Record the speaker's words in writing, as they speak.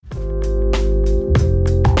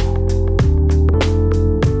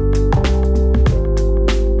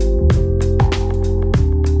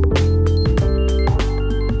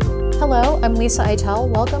Lisa Eitel.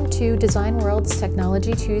 Welcome to Design World's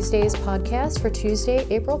Technology Tuesdays podcast for Tuesday,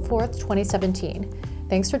 April 4th, 2017.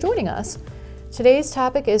 Thanks for joining us. Today's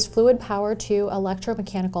topic is fluid power to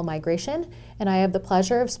electromechanical migration, and I have the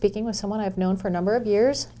pleasure of speaking with someone I've known for a number of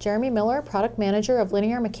years, Jeremy Miller, Product Manager of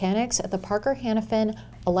Linear Mechanics at the Parker Hannifin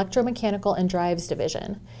Electromechanical and Drives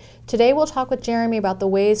Division. Today we'll talk with Jeremy about the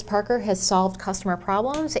ways Parker has solved customer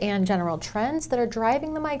problems and general trends that are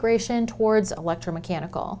driving the migration towards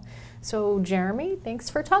electromechanical. So Jeremy, thanks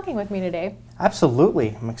for talking with me today.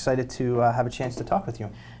 Absolutely. I'm excited to have a chance to talk with you.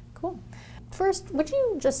 Cool. First, would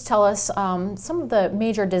you just tell us some of the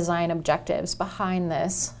major design objectives behind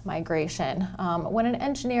this migration? When an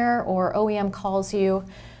engineer or OEM calls you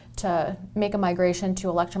to make a migration to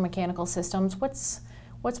electromechanical systems,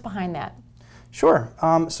 what's behind that? Sure.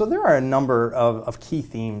 So there are a number of key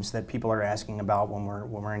themes that people are asking about when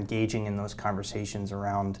we're engaging in those conversations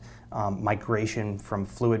around migration from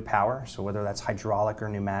fluid power, so whether that's hydraulic or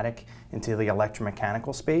pneumatic, into the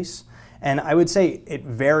electromechanical space. And I would say it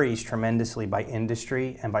varies tremendously by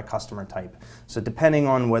industry and by customer type. So depending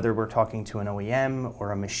on whether we're talking to an OEM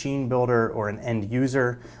or a machine builder or an end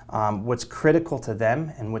user, what's critical to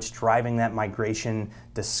them and what's driving that migration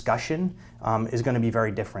discussion is going to be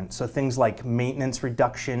very different. So things like maintenance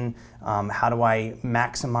reduction, how do I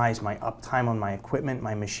maximize my uptime on my equipment,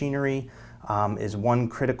 my machinery, is one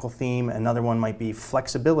critical theme. Another one might be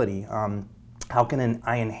flexibility. How can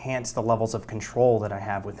I enhance the levels of control that I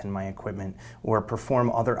have within my equipment or perform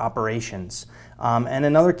other operations? And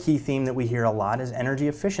another key theme that we hear a lot is energy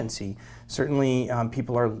efficiency. Certainly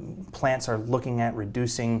plants are looking at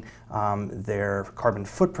reducing their carbon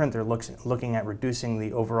footprint. They're looking at reducing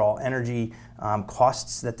the overall energy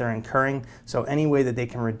costs that they're incurring. So any way that they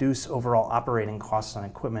can reduce overall operating costs on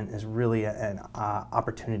equipment is really an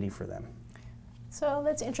opportunity for them. So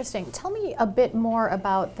that's interesting. Tell me a bit more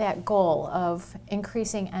about that goal of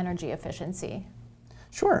increasing energy efficiency.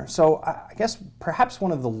 Sure. So I guess perhaps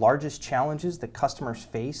one of the largest challenges that customers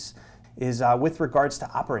face is with regards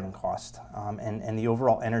to operating cost and the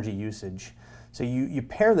overall energy usage. So you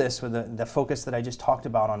pair this with the focus that I just talked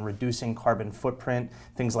about on reducing carbon footprint,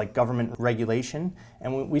 things like government regulation,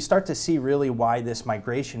 and we start to see really why this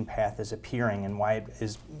migration path is appearing and why it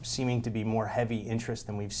is seeming to be more heavy interest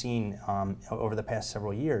than we've seen over the past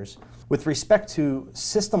several years. With respect to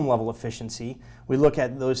system level efficiency, we look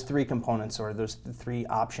at those three components or those three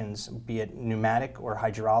options, be it pneumatic or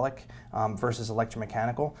hydraulic versus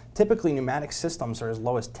electromechanical. Typically pneumatic systems are as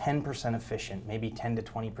low as 10% efficient, maybe 10 to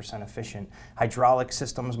 20% efficient. Hydraulic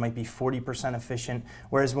systems might be 40% efficient,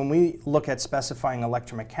 whereas when we look at specifying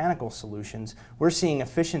electromechanical solutions, we're seeing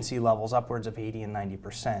efficiency levels upwards of 80 and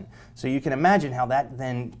 90%. So you can imagine how that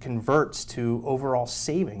then converts to overall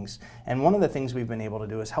savings. And one of the things we've been able to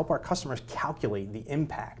do is help our customers calculate the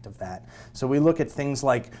impact of that. So we look at things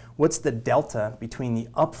like what's the delta between the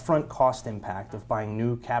upfront cost impact of buying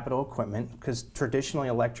new capital equipment, because traditionally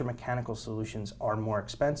electromechanical solutions are more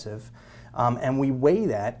expensive, and we weigh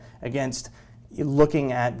that against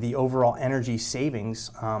looking at the overall energy savings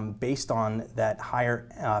based on that higher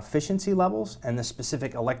efficiency levels and the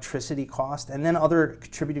specific electricity cost, and then other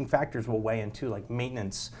contributing factors will weigh in too, like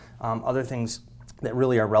maintenance, other things that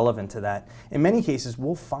really are relevant to that. In many cases,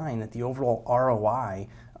 we'll find that the overall ROI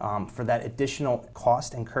for that additional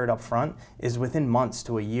cost incurred up front is within months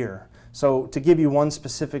to a year. So to give you one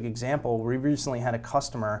specific example, we recently had a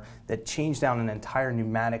customer that changed out an entire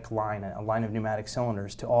pneumatic line, a line of pneumatic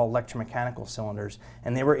cylinders, to all electromechanical cylinders,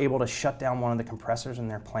 and they were able to shut down one of the compressors in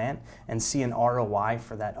their plant and see an ROI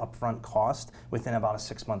for that upfront cost within about a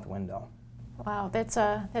 6-month window. Wow, that's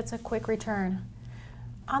a quick return.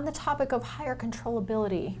 On the topic of higher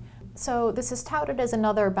controllability, so this is touted as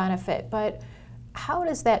another benefit, but how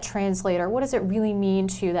does that translate, or what does it really mean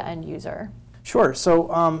to the end user? Sure.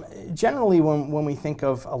 So generally when we think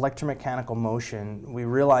of electromechanical motion, we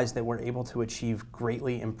realize that we're able to achieve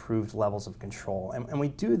greatly improved levels of control. And we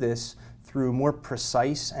do this through more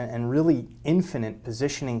precise and really infinite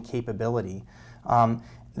positioning capability.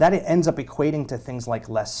 That ends up equating to things like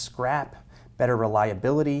less scrap, better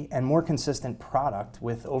reliability, and more consistent product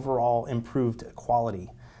with overall improved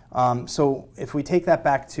quality. So if we take that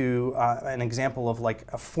back to an example of like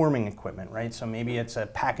a forming equipment, right? So maybe it's a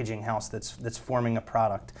packaging house that's forming a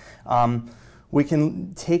product. we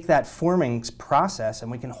can take that forming process and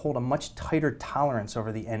we can hold a much tighter tolerance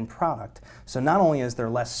over the end product. So not only is there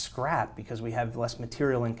less scrap because we have less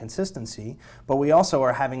material inconsistency, but we also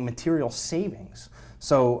are having material savings.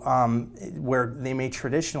 So where they may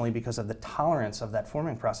traditionally, because of the tolerance of that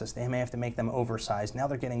forming process, they may have to make them oversized. Now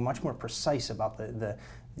they're getting much more precise about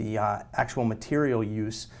the actual material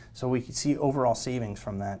use, so we can see overall savings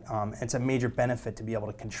from that. It's a major benefit to be able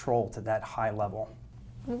to control to that high level.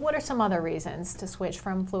 What are some other reasons to switch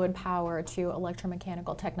from fluid power to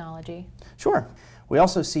electromechanical technology? Sure. We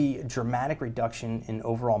also see a dramatic reduction in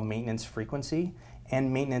overall maintenance frequency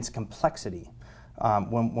and maintenance complexity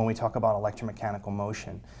when we talk about electromechanical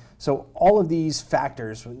motion. So all of these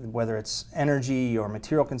factors, whether it's energy or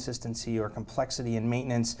material consistency or complexity and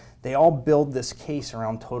maintenance, they all build this case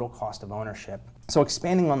around total cost of ownership. So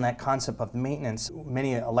expanding on that concept of maintenance,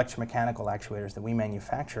 many electromechanical actuators that we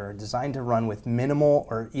manufacture are designed to run with minimal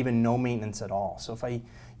or even no maintenance at all. So if I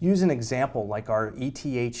use an example like our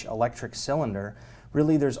ETH electric cylinder,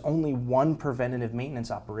 really there's only one preventative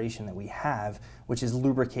maintenance operation that we have, which is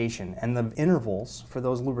lubrication. And the intervals for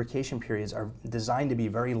those lubrication periods are designed to be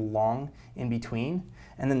very long in between.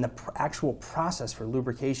 And then the actual process for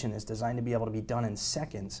lubrication is designed to be able to be done in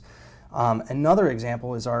seconds. Another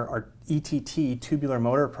example is our ETT tubular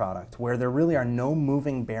motor product, where there really are no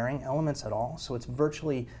moving bearing elements at all, so it's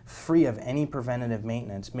virtually free of any preventative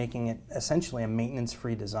maintenance, making it essentially a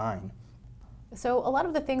maintenance-free design. So a lot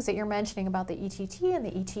of the things that you're mentioning about the ETT and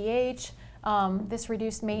the ETH, this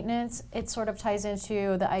reduced maintenance, it sort of ties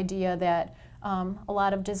into the idea that a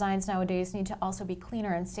lot of designs nowadays need to also be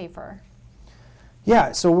cleaner and safer.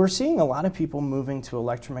 Yeah, so we're seeing a lot of people moving to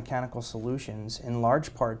electromechanical solutions in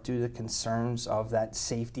large part due to concerns of that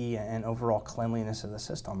safety and overall cleanliness of the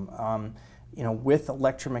system. With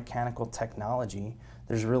electromechanical technology,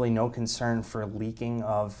 there's really no concern for leaking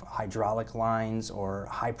of hydraulic lines or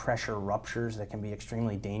high pressure ruptures that can be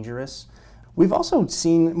extremely dangerous. We've also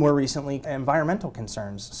seen more recently environmental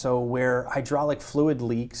concerns, so where hydraulic fluid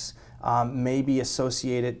leaks may be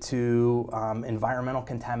associated to environmental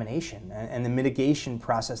contamination, and the mitigation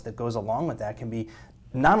process that goes along with that can be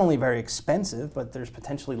not only very expensive, but there's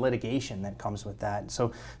potentially litigation that comes with that.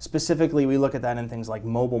 So specifically, we look at that in things like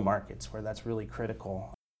mobile markets, where that's really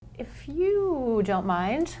critical. If you don't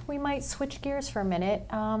mind, we might switch gears for a minute.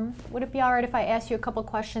 Would it be all right if I ask you a couple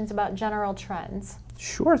questions about general trends?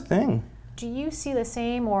 Sure thing. Do you see the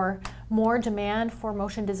same or more demand for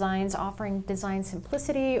motion designs offering design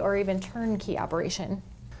simplicity or even turnkey operation?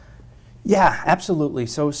 Yeah, absolutely.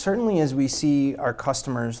 So certainly as we see our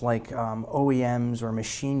customers like OEMs or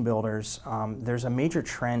machine builders, there's a major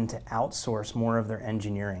trend to outsource more of their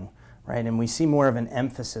engineering, right? And we see more of an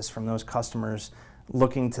emphasis from those customers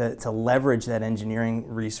looking to leverage that engineering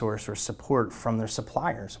resource or support from their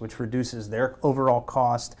suppliers, which reduces their overall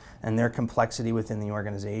cost and their complexity within the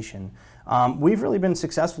organization. We've really been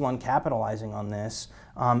successful in capitalizing on this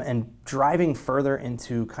and driving further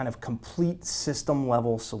into kind of complete system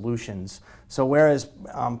level solutions. So whereas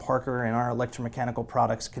Parker and our electromechanical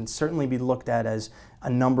products can certainly be looked at as a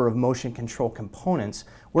number of motion control components,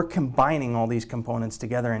 we're combining all these components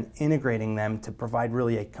together and integrating them to provide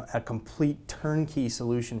really a complete turnkey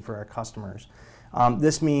solution for our customers.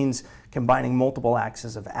 This means combining multiple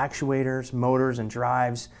axes of actuators, motors, and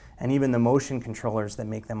drives, and even the motion controllers that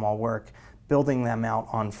make them all work, building them out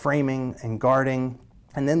on framing and guarding,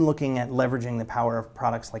 and then looking at leveraging the power of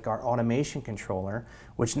products like our automation controller,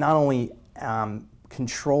 which not only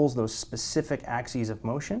controls those specific axes of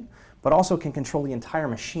motion, but also can control the entire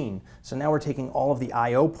machine. So now we're taking all of the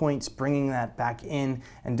I/O points, bringing that back in,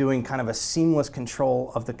 and doing kind of a seamless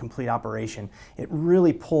control of the complete operation. It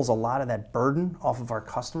really pulls a lot of that burden off of our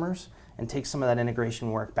customers and takes some of that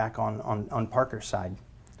integration work back on Parker's side.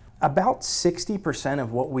 About 60%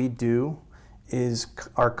 of what we do is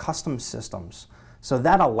our custom systems. So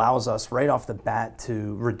that allows us right off the bat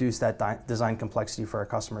to reduce that design complexity for our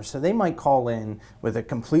customers. So they might call in with a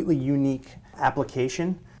completely unique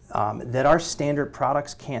application that our standard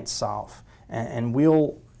products can't solve. And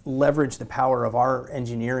we'll leverage the power of our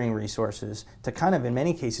engineering resources to kind of, in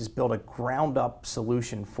many cases, build a ground up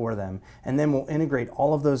solution for them. And then we'll integrate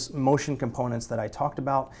all of those motion components that I talked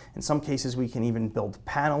about. In some cases, we can even build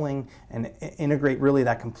paneling and integrate really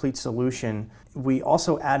that complete solution. We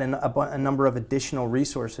also add in a number of additional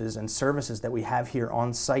resources and services that we have here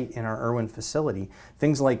on site in our Irwin facility.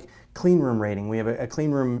 Things like clean room rating. We have a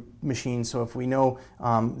clean room machine, so if we know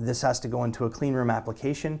this has to go into a clean room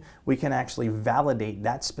application, we can actually validate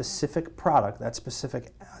that specific product, that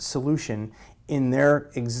specific solution in their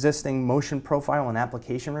existing motion profile and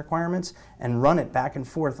application requirements and run it back and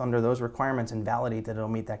forth under those requirements and validate that it'll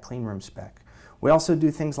meet that clean room spec. We also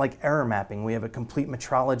do things like error mapping. We have a complete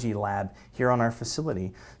metrology lab here on our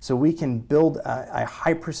facility. So we can build a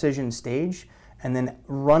high precision stage and then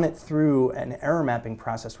run it through an error mapping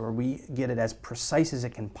process where we get it as precise as it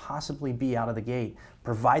can possibly be out of the gate,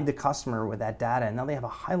 provide the customer with that data, and now they have a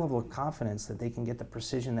high level of confidence that they can get the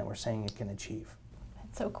precision that we're saying it can achieve.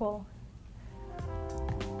 That's so cool.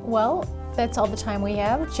 Well, that's all the time we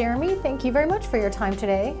have. Jeremy, thank you very much for your time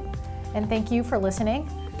today, and thank you for listening.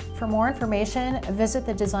 For more information, visit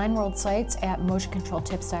the Design World sites at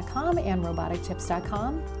motioncontroltips.com and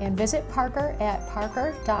robotictips.com, and visit Parker at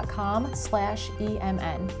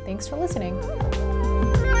parker.com/EMN. Thanks for listening.